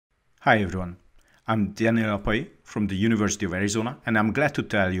Hi everyone, I'm Daniel Apai from the University of Arizona, and I'm glad to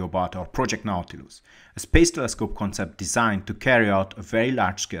tell you about our Project Nautilus, a space telescope concept designed to carry out a very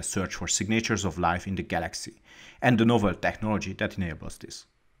large-scale search for signatures of life in the galaxy and the novel technology that enables this.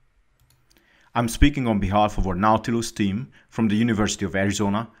 I'm speaking on behalf of our Nautilus team from the University of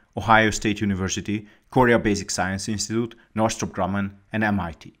Arizona, Ohio State University, Korea Basic Science Institute, Northrop Grumman, and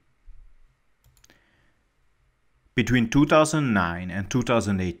MIT. Between 2009 and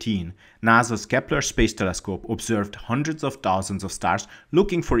 2018, NASA's Kepler Space Telescope observed hundreds of thousands of stars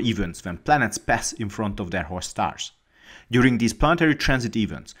looking for events when planets pass in front of their host stars. During these planetary transit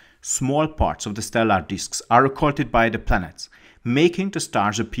events, small parts of the stellar disks are occulted by the planets, making the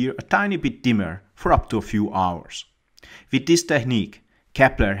stars appear a tiny bit dimmer for up to a few hours. With this technique,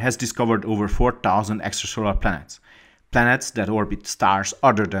 Kepler has discovered over 4,000 extrasolar planets, planets that orbit stars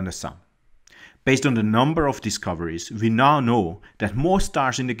other than the Sun. Based on the number of discoveries, we now know that most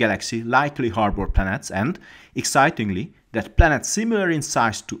stars in the galaxy likely harbor planets and, excitingly, that planets similar in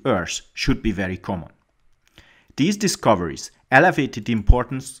size to Earth should be very common. These discoveries elevated the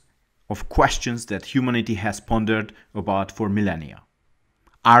importance of questions that humanity has pondered about for millennia.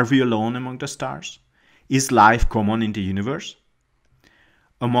 Are we alone among the stars? Is life common in the universe?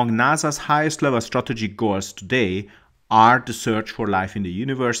 Among NASA's highest-level strategic goals today are the search for life in the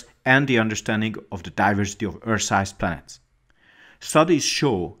universe and the understanding of the diversity of Earth-sized planets. Studies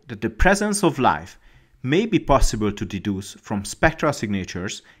show that the presence of life may be possible to deduce from spectral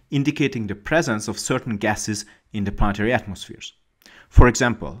signatures indicating the presence of certain gases in the planetary atmospheres. For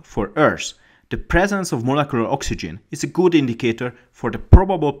example, for Earth, the presence of molecular oxygen is a good indicator for the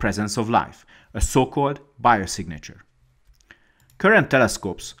probable presence of life, a so-called biosignature. Current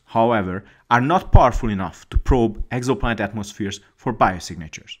telescopes, however, are not powerful enough to probe exoplanet atmospheres for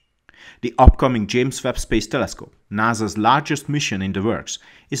biosignatures. The upcoming James Webb Space Telescope, NASA's largest mission in the works,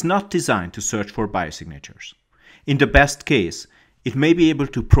 is not designed to search for biosignatures. In the best case, it may be able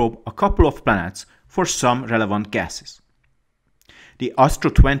to probe a couple of planets for some relevant gases. The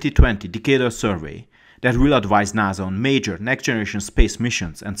Astro 2020 Decadal Survey, that will advise NASA on major next-generation space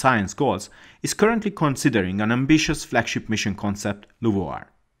missions and science goals, is currently considering an ambitious flagship mission concept, LUVOIR.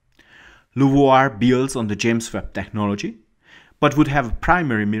 LUVOIR builds on the James Webb technology, but would have a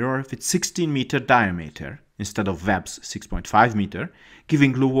primary mirror with 16-meter diameter instead of Webb's 6.5-meter,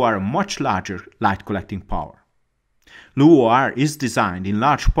 giving LUVOIR a much larger light-collecting power. LUVOIR is designed in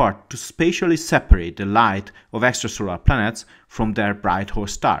large part to spatially separate the light of extrasolar planets from their bright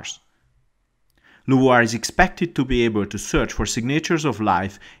host stars. LUVOIR is expected to be able to search for signatures of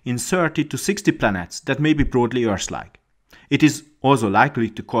life in 30 to 60 planets that may be broadly Earth-like. It is also likely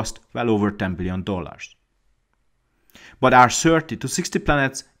to cost well over $10 billion. But are 30 to 60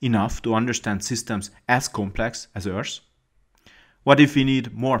 planets enough to understand systems as complex as Earth? What if we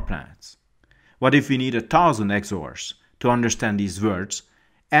need more planets? What if we need 1,000 exo-Earths to understand these worlds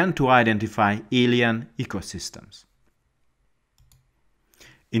and to identify alien ecosystems?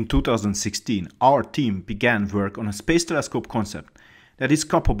 In 2016, our team began work on a space telescope concept that is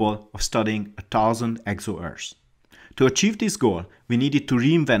capable of studying 1,000 exo-Earths. To achieve this goal, we needed to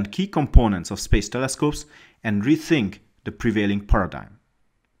reinvent key components of space telescopes and rethink the prevailing paradigm.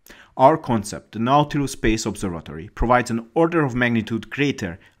 Our concept, the Nautilus Space Observatory, provides an order of magnitude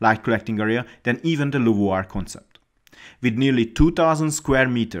greater light collecting area than even the LUVOIR concept. With nearly 2,000 square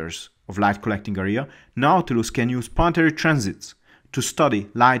meters of light collecting area, Nautilus can use planetary transits to study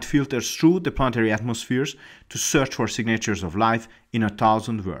light filters through the planetary atmospheres to search for signatures of life in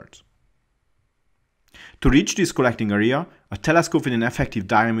 1,000 worlds. To reach this collecting area, a telescope with an effective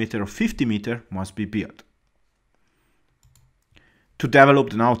diameter of 50 meters must be built. To develop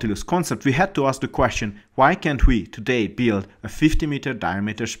the Nautilus concept, we had to ask the question, why can't we today build a 50-meter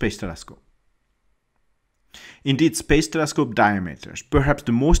diameter space telescope? Indeed, space telescope diameters, perhaps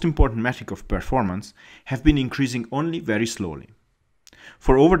the most important metric of performance, have been increasing only very slowly.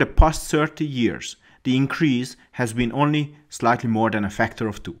 For over the past 30 years, the increase has been only slightly more than a factor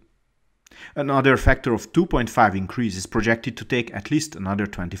of 2. Another factor of 2.5 increase is projected to take at least another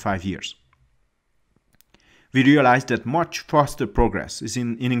 25 years. We realized that much faster progress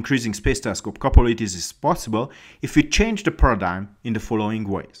in increasing space telescope capabilities is possible if we change the paradigm in the following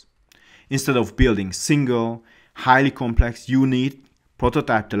ways. Instead of building single, highly complex, unique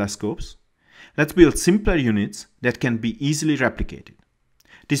prototype telescopes, let's build simpler units that can be easily replicated.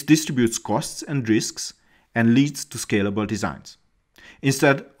 This distributes costs and risks and leads to scalable designs.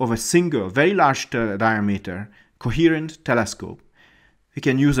 Instead of a single, very large diameter, coherent telescope, we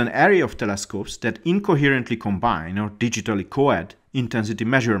can use an array of telescopes that incoherently combine or digitally co-add intensity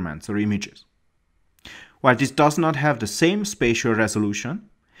measurements or images. While this does not have the same spatial resolution,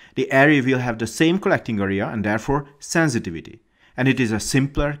 The array will have the same collecting area and therefore sensitivity, and it is a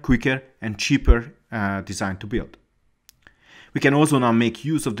simpler, quicker, and cheaper design to build. We can also now make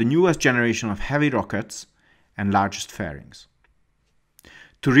use of the newest generation of heavy rockets and largest fairings.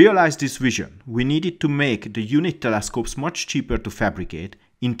 To realize this vision, we needed to make the unit telescopes much cheaper to fabricate,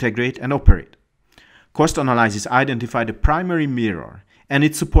 integrate, and operate. Cost analysis identified the primary mirror and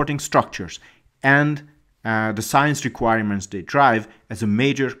its supporting structures and the science requirements they drive as a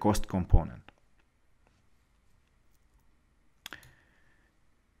major cost component.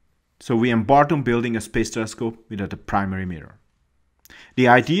 So we embarked on building a space telescope without a primary mirror. The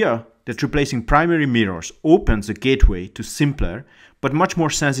idea that replacing primary mirrors opens a gateway to simpler but much more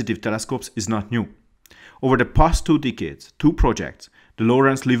sensitive telescopes is not new. Over the past 2 decades, 2 projects, the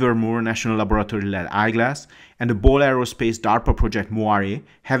Lawrence Livermore National Laboratory-led eyeglass and the Ball Aerospace DARPA project MOIRE,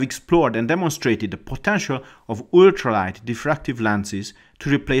 have explored and demonstrated the potential of ultralight diffractive lenses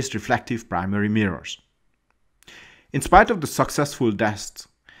to replace reflective primary mirrors. In spite of the successful tests,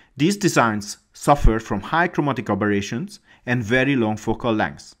 these designs suffered from high chromatic aberrations and very long focal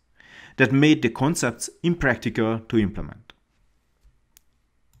lengths that made the concepts impractical to implement.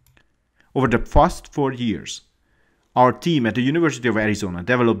 Over the past 4 years, our team at the University of Arizona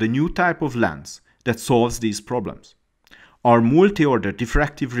developed a new type of lens that solves these problems. Our multi-order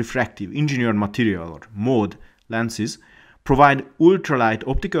diffractive refractive engineered material or MODE lenses provide ultralight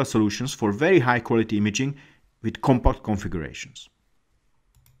optical solutions for very high quality imaging with compact configurations.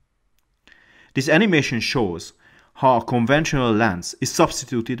 This animation shows how a conventional lens is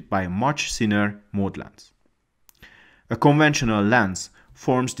substituted by a much thinner MODE lens. A conventional lens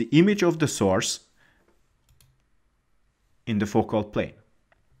forms the image of the source in the focal plane.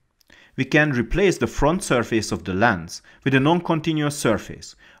 We can replace the front surface of the lens with a non-continuous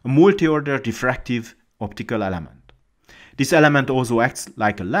surface, a multi-order diffractive optical element. This element also acts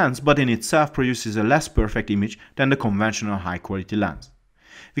like a lens, but in itself produces a less perfect image than the conventional high-quality lens.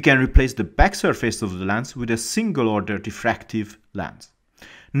 We can replace the back surface of the lens with a single-order diffractive lens.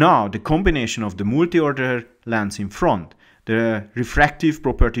 Now, the combination of the multi-order lens in front, the refractive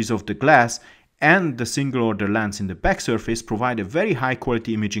properties of the glass, and the single-order lens in the back surface provide a very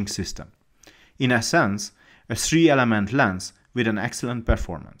high-quality imaging system. In essence, a 3-element lens with an excellent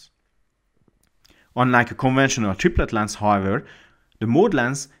performance. Unlike a conventional triplet lens, however, the MODE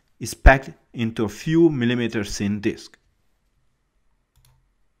lens is packed into a few millimeter thin disc.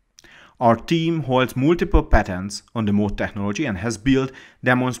 Our team holds multiple patents on the MODE technology and has built,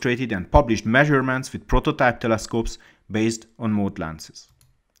 demonstrated, and published measurements with prototype telescopes based on MODE lenses.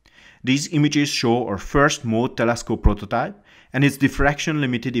 These images show our first MODE telescope prototype and its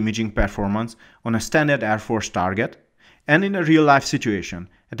diffraction-limited imaging performance on a standard Air Force target and in a real-life situation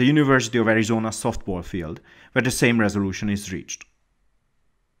at the University of Arizona softball field where the same resolution is reached.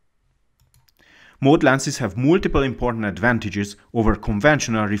 MODE lenses have multiple important advantages over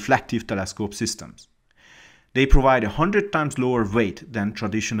conventional reflective telescope systems. They provide 100 times lower weight than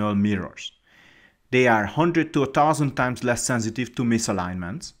traditional mirrors. They are 100 to 1,000 times less sensitive to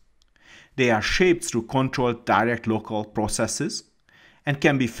misalignments. They are shaped through controlled direct local processes and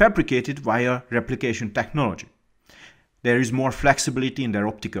can be fabricated via replication technology. There is more flexibility in their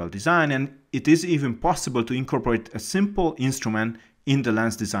optical design, and it is even possible to incorporate a simple instrument in the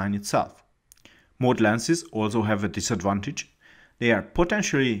lens design itself. MODE lenses also have a disadvantage. They are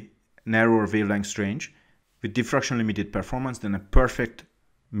potentially narrower wavelength range with diffraction-limited performance than a perfect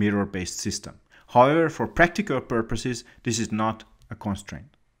mirror-based system. However, for practical purposes, this is not a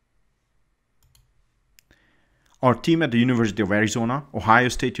constraint. Our team at the University of Arizona, Ohio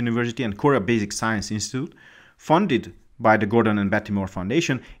State University, and Korea Basic Science Institute, funded by the Gordon and Betty Moore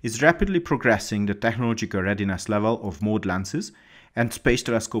Foundation, is rapidly progressing the technological readiness level of MODE lenses and space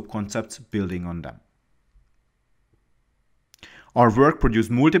telescope concepts building on them. Our work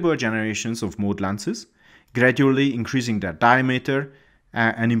produced multiple generations of MODE lenses, gradually increasing their diameter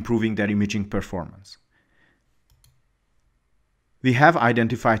and improving their imaging performance. We have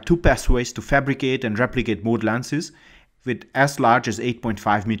identified 2 pathways to fabricate and replicate MODE lenses with as large as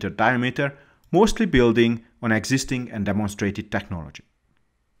 8.5 meter diameter, mostly building on existing and demonstrated technology.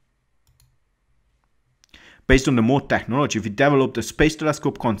 Based on the MODE technology, we developed a space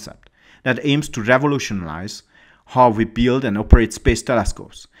telescope concept that aims to revolutionize how we build and operate space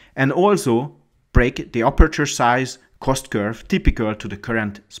telescopes, and also break the aperture size cost curve typical to the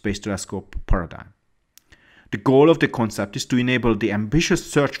current space telescope paradigm. The goal of the concept is to enable the ambitious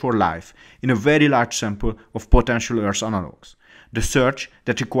search for life in a very large sample of potential Earth analogs, the search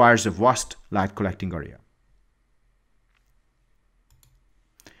that requires a vast light collecting area.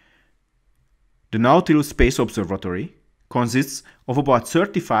 The Nautilus Space Observatory, consists of about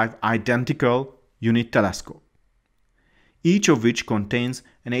 35 identical unit telescopes, each of which contains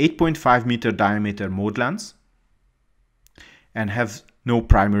an 8.5 meter diameter mode lens and have no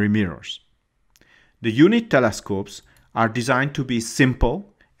primary mirrors. The unit telescopes are designed to be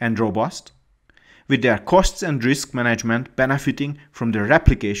simple and robust, with their costs and risk management benefiting from the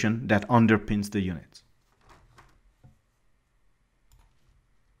replication that underpins the units.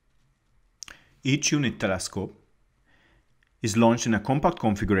 Each unit telescope is launched in a compact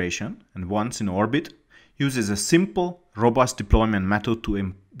configuration and once in orbit uses a simple, robust deployment method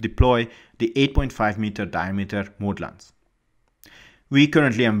to deploy the 8.5 meter diameter mode lens. We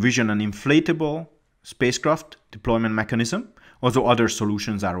currently envision an inflatable spacecraft deployment mechanism, although other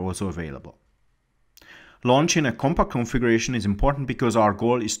solutions are also available. Launch in a compact configuration is important because our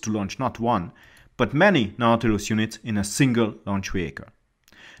goal is to launch not one, but many Nautilus units in a single launch vehicle.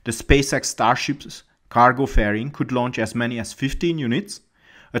 The SpaceX Starship's cargo fairing could launch as many as 15 units.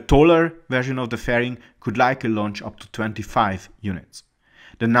 A taller version of the fairing could likely launch up to 25 units.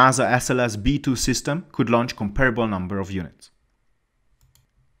 The NASA SLS B2 system could launch comparable number of units.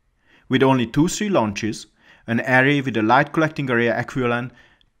 With only 2-3 launches, an array with a light collecting area equivalent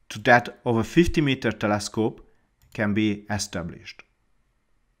to that of a 50-meter telescope can be established.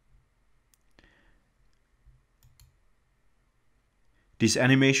 This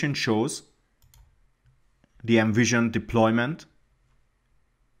animation shows the envisioned deployment .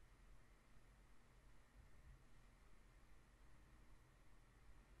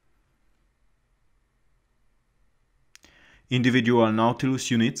 Individual Nautilus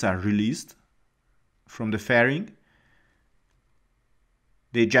units are released from the fairing.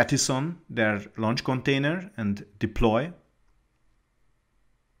 They jettison their launch container and deploy.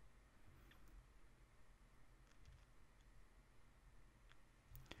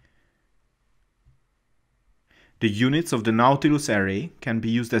 The units of the Nautilus array can be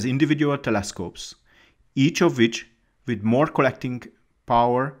used as individual telescopes, each of which with more collecting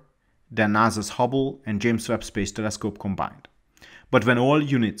power than NASA's Hubble and James Webb Space Telescope combined. But when all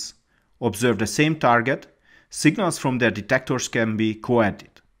units observe the same target, signals from their detectors can be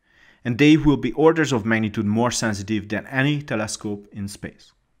co-added, and they will be orders of magnitude more sensitive than any telescope in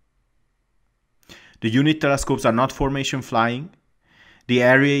space. The unit telescopes are not formation flying. The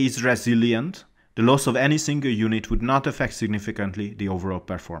array is resilient. The loss of any single unit would not affect significantly the overall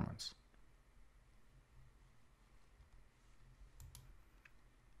performance.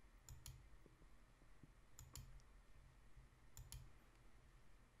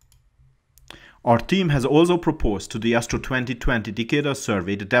 Our team has also proposed to the Astro 2020 Decadal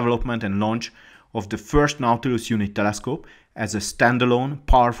Survey the development and launch of the first Nautilus unit telescope as a standalone,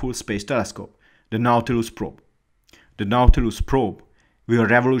 powerful space telescope, the Nautilus Probe. The Nautilus Probe will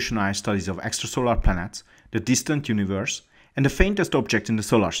revolutionize studies of extrasolar planets, the distant universe, and the faintest objects in the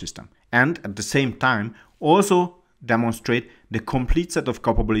solar system, and at the same time also demonstrate the complete set of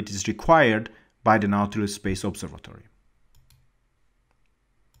capabilities required by the Nautilus Space Observatory.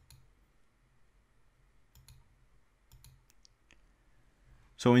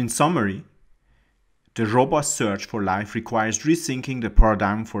 So in summary, the robust search for life requires rethinking the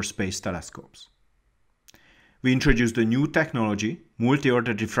paradigm for space telescopes. We introduced a new technology,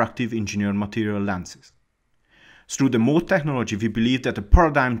 multi-order diffractive engineered material lenses. Through the MODE technology, we believe that a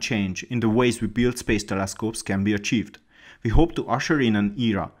paradigm change in the ways we build space telescopes can be achieved. We hope to usher in an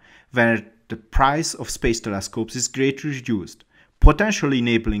era where the price of space telescopes is greatly reduced, potentially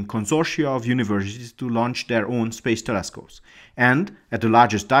enabling consortia of universities to launch their own space telescopes, and, at the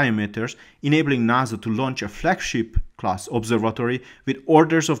largest diameters, enabling NASA to launch a flagship-class observatory with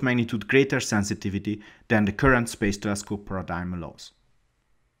orders of magnitude greater sensitivity than the current space telescope paradigm allows.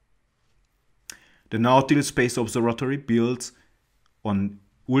 The Nautilus Space Observatory builds on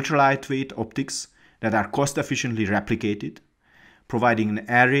ultra-lightweight optics that are cost-efficiently replicated, providing an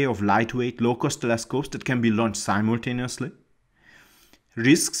array of lightweight, low-cost telescopes that can be launched simultaneously.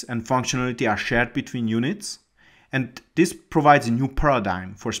 Risks and functionality are shared between units, and this provides a new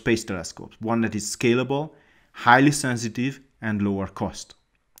paradigm for space telescopes, one that is scalable, highly sensitive, and lower cost.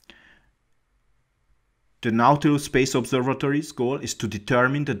 The Nautilus Space Observatory's goal is to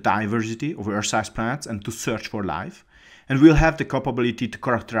determine the diversity of Earth-sized planets and to search for life, and will have the capability to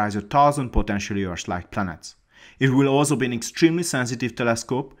characterize 1,000 potentially Earth-like planets. It will also be an extremely sensitive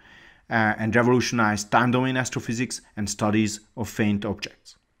telescope and revolutionize time-domain astrophysics and studies of faint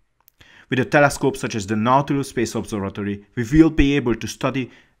objects. With a telescope such as the Nautilus Space Observatory, we will be able to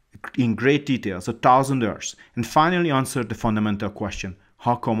study in great details 1,000 Earths and finally answer the fundamental question: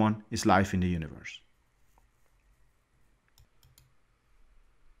 how common is life in the universe?